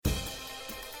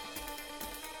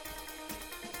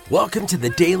Welcome to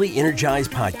the Daily Energize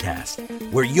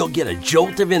Podcast, where you'll get a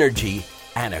jolt of energy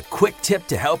and a quick tip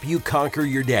to help you conquer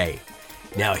your day.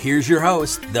 Now here's your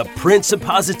host, the Prince of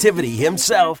Positivity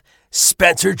himself,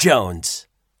 Spencer Jones.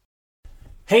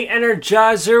 Hey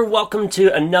Energizer, welcome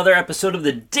to another episode of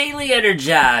the Daily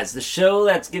Energize, the show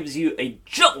that gives you a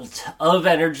jolt of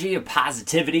energy, of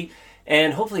positivity,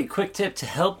 and hopefully a quick tip to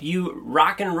help you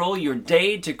rock and roll your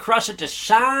day, to crush it, to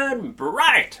shine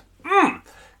bright.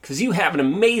 Because you have an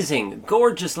amazing,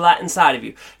 gorgeous light inside of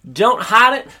you. Don't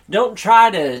hide it. Don't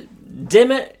try to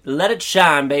dim it. Let it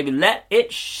shine, baby. Let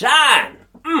it shine.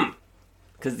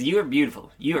 Because you are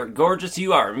beautiful. You are gorgeous.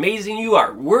 You are amazing. You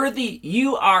are worthy.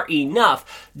 You are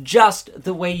enough just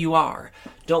the way you are.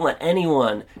 Don't let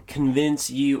anyone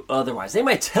convince you otherwise. They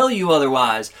might tell you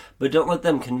otherwise, but don't let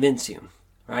them convince you.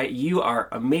 Right? You are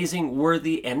amazing,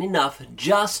 worthy, and enough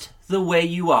just the way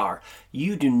you are.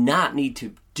 You do not need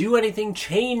to do anything,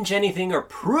 change anything, or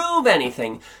prove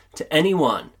anything to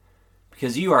anyone.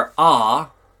 Because you are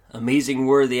amazing,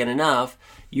 worthy, and enough.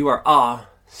 You are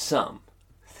awesome.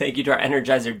 Thank you to our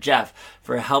Energizer, Jeff,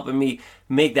 for helping me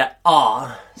make that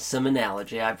awesome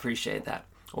analogy. I appreciate that.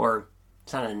 Or,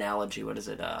 it's not an analogy. What is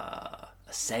it? A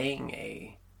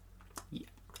saying?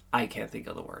 I can't think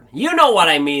of the word. You know what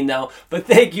I mean, though. But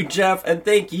thank you, Jeff, and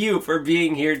thank you for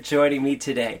being here joining me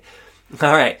today.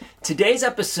 All right, today's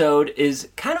episode is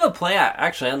kind of a play,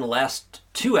 actually, on the last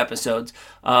two episodes,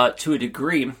 to a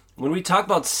degree, when we talk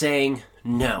about saying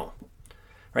no.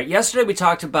 Right? Yesterday we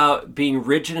talked about being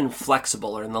rigid and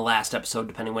flexible, or in the last episode,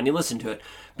 depending when you listen to it,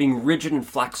 being rigid and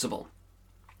flexible.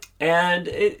 And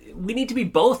we need to be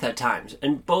both at times,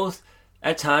 and both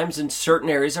at times in certain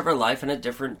areas of our life and at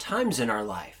different times in our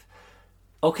life.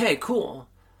 Okay, cool.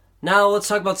 Now let's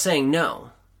talk about saying no.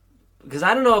 Because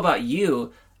I don't know about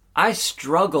you, I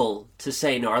struggle to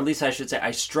say no, or at least I should say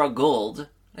I struggled,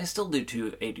 I still do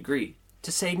to a degree,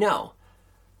 to say no.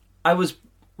 I was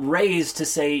raised to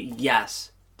say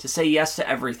yes to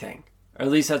everything. Or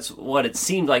at least that's what it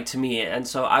seemed like to me, and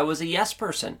so I was a yes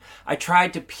person. I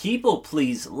tried to people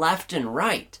please left and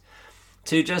right,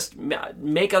 to just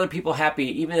make other people happy,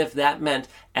 even if that meant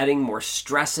adding more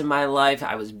stress in my life.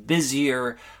 I was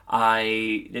busier,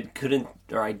 I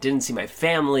didn't see my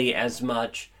family as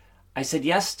much. I said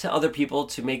yes to other people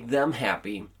to make them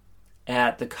happy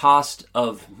at the cost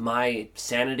of my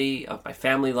sanity, of my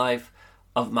family life,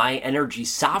 of my energy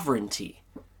sovereignty.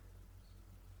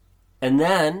 And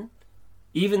then,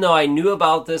 even though I knew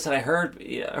about this and I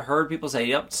heard people say,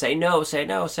 yep, say no,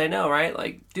 right?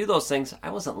 Like, do those things. I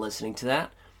wasn't listening to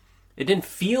that. It didn't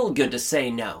feel good to say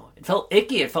no. It felt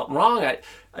icky. It felt wrong.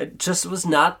 It just was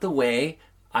not the way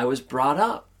I was brought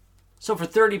up. So for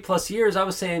 30 plus years, I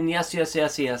was saying yes,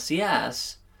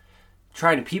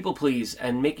 trying to people please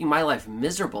and making my life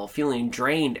miserable, feeling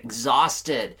drained,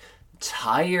 exhausted,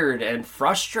 tired, and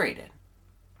frustrated.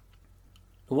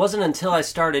 It wasn't until I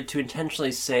started to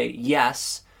intentionally say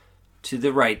yes to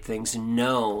the right things and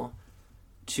no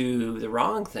to the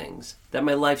wrong things that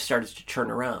my life started to turn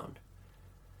around.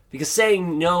 Because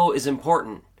saying no is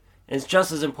important, and it's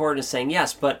just as important as saying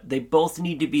yes, but they both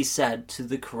need to be said to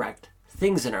the correct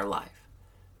things in our life.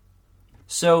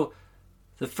 So,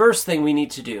 the first thing we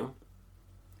need to do,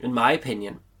 in my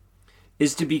opinion,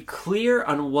 is to be clear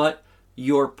on what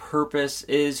your purpose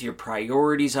is, your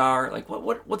priorities are. Like,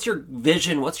 what's your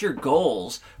vision? What's your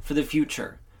goals for the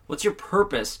future? What's your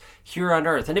purpose here on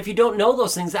earth? And if you don't know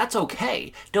those things, that's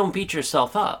okay. Don't beat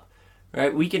yourself up,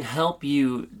 right? We can help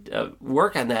you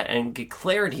work on that and get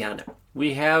clarity on it.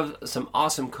 We have some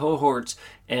awesome cohorts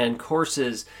and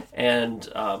courses and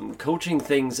coaching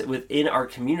things within our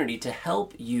community to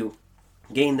help you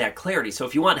gain that clarity. So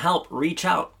if you want help, reach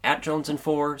out at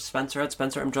Jones&4, Spencer at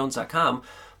SpencerMJones.com.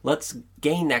 Let's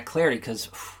gain that clarity, because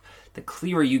the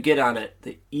clearer you get on it,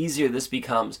 the easier this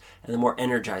becomes and the more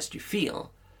energized you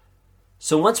feel.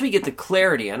 So once we get the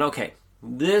clarity on, okay,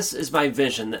 this is my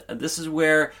vision, this is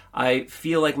where I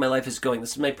feel like my life is going,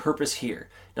 this is my purpose here.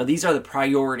 Now these are the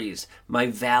priorities, my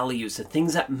values, the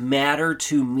things that matter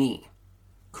to me.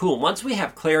 Cool, once we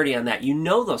have clarity on that, you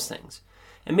know those things.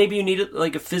 And maybe you need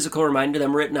like a physical reminder,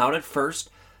 them written out at first,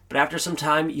 but after some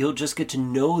time, you'll just get to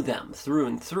know them through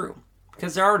and through.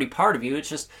 Because they're already part of you, it's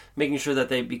just making sure that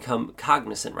they become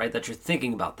cognizant, right? That you're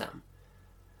thinking about them.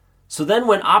 So then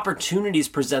when opportunities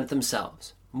present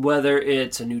themselves, whether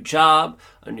it's a new job,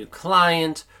 a new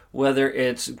client, whether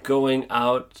it's going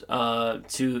out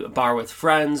to a bar with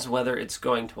friends, whether it's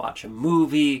going to watch a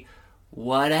movie,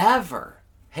 whatever.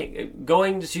 Hey,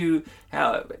 going to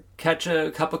catch a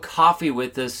cup of coffee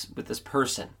with this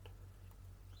person.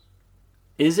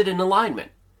 Is it in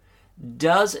alignment?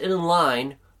 Does it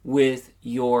align with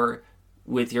your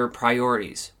with your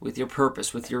priorities, with your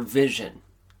purpose, with your vision?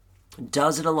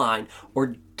 Does it align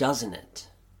or doesn't it?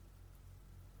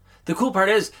 The cool part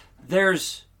is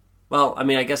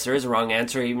I guess there is a wrong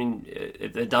answer, even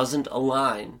if it doesn't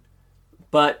align.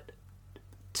 But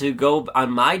to go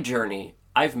on my journey,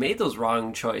 I've made those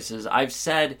wrong choices. I've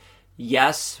said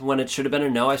yes when it should have been a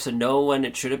no. I've said no when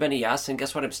it should have been a yes. And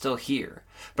guess what? I'm still here.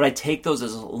 But I take those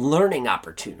as learning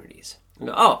opportunities. I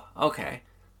go, oh, okay.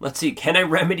 Let's see. Can I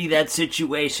remedy that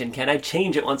situation? Can I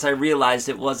change it once I realized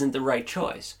it wasn't the right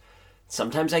choice?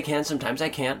 Sometimes I can, sometimes I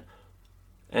can't.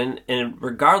 And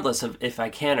regardless of if I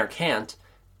can or can't,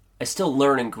 I still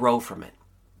learn and grow from it.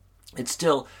 It's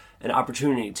still an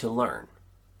opportunity to learn.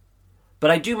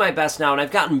 But I do my best now, and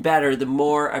I've gotten better the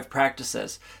more I've practiced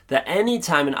this, that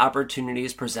anytime an opportunity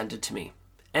is presented to me,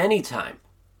 anytime,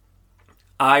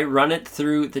 I run it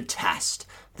through the test,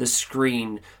 the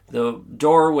screen, the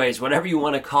doorways, whatever you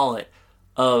want to call it,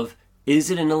 of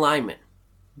is it in alignment?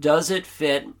 Does it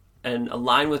fit and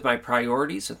align with my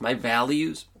priorities, with my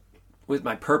values, with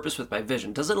my purpose, with my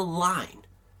vision? Does it align?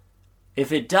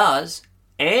 If it does,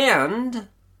 and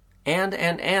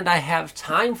I have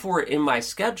time for it in my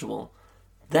schedule,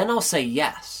 then I'll say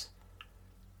yes.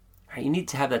 You need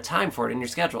to have that time for it in your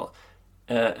schedule.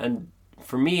 And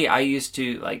for me, I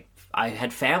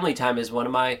had family time as one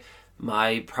of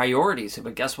my priorities.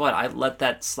 But guess what? I let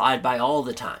that slide by all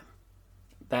the time.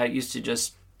 That used to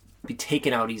just be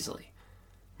taken out easily.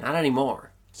 Not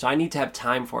anymore. So I need to have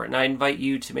time for it. And I invite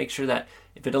you to make sure that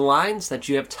if it aligns, that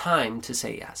you have time to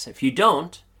say yes. If you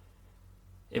don't,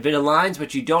 if it aligns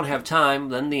but you don't have time,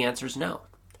 then the answer is no.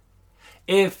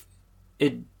 If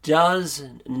it does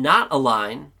not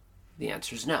align, the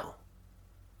answer is no.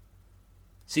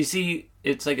 So you see,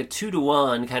 it's like a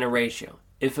 2-to-1 kind of ratio.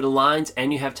 If it aligns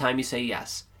and you have time, you say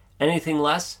yes. Anything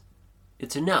less,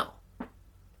 it's a no.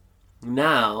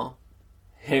 Now,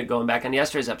 going back on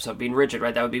yesterday's episode, being rigid,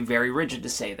 right? That would be very rigid to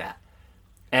say that.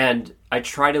 And I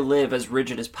try to live as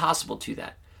rigid as possible to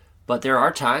that. But there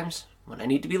are times when I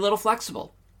need to be a little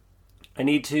flexible. I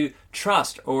need to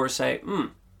trust or say,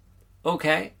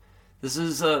 okay, this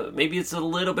is maybe it's a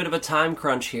little bit of a time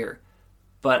crunch here,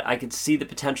 but I could see the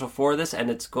potential for this and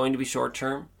it's going to be short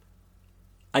term.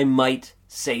 I might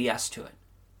say yes to it.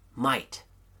 Might.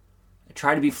 I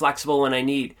try to be flexible when I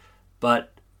need,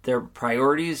 but there are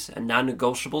priorities and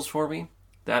non-negotiables for me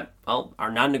that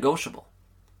are non-negotiable.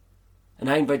 And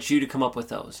I invite you to come up with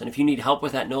those. And if you need help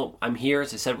with that, no, I'm here.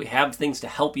 As I said, we have things to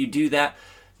help you do that.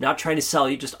 Not trying to sell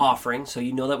you, just offering, so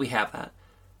you know that we have that.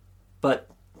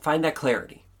 But find that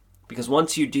clarity. Because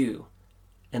once you do,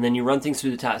 and then you run things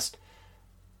through the test,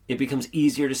 it becomes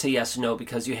easier to say yes or no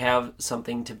because you have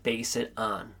something to base it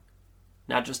on.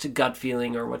 Not just a gut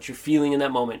feeling or what you're feeling in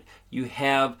that moment. You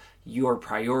have your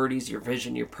priorities, your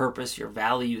vision, your purpose, your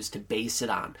values to base it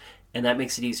on. And that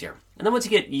makes it easier. And then once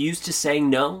you get used to saying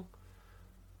no,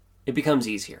 it becomes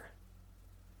easier.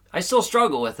 I still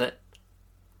struggle with it,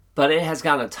 but it has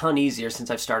gotten a ton easier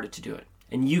since I've started to do it.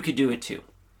 And you could do it too.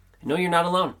 No, you're not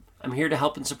alone. I'm here to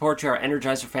help and support you. Our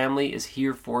Energizer family is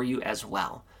here for you as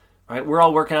well. All right? We're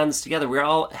all working on this together. We're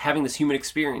all having this human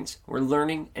experience. We're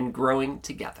learning and growing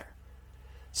together.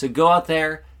 So go out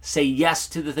there, say yes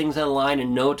to the things that align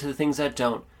and no to the things that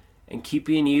don't, and keep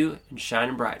being you and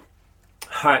shining bright.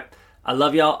 All right. I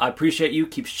love y'all. I appreciate you.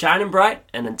 Keep shining bright.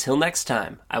 And until next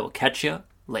time, I will catch you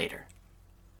later.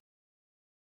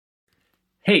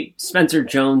 Hey, Spencer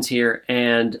Jones here,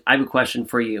 and I have a question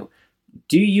for you.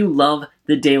 Do you love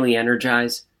the Daily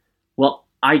Energize? Well,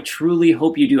 I truly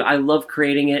hope you do. I love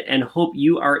creating it and hope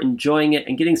you are enjoying it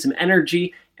and getting some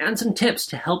energy and some tips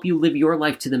to help you live your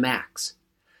life to the max.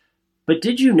 But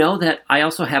did you know that I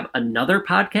also have another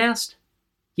podcast?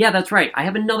 Yeah, that's right. I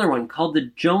have another one called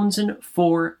The Jones and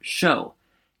 4 Show.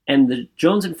 And The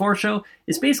Jones and 4 Show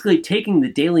is basically taking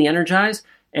the Daily Energize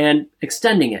and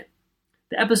extending it.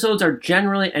 The episodes are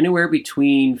generally anywhere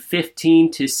between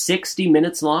 15 to 60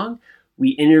 minutes long. We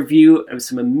interview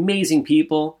some amazing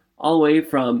people, all the way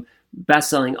from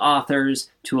best-selling authors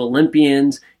to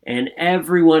Olympians and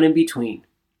everyone in between.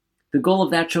 The goal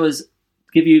of that show is to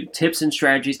give you tips and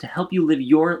strategies to help you live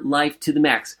your life to the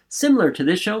max, similar to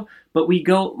this show, but we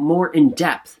go more in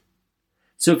depth.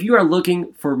 So if you are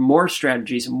looking for more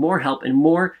strategies, more help, and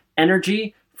more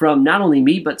energy from not only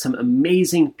me, but some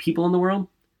amazing people in the world,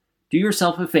 do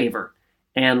yourself a favor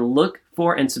and look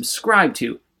for and subscribe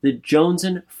to The Jones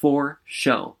and 4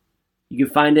 Show. You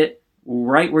can find it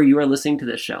right where you are listening to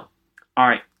this show. All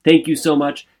right. Thank you so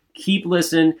much. Keep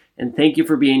listening, and thank you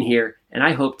for being here. And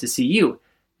I hope to see you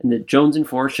in The Jones and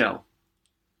 4 Show.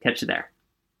 Catch you there.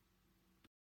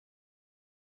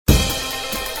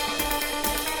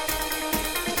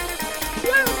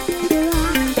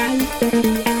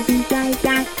 Bye.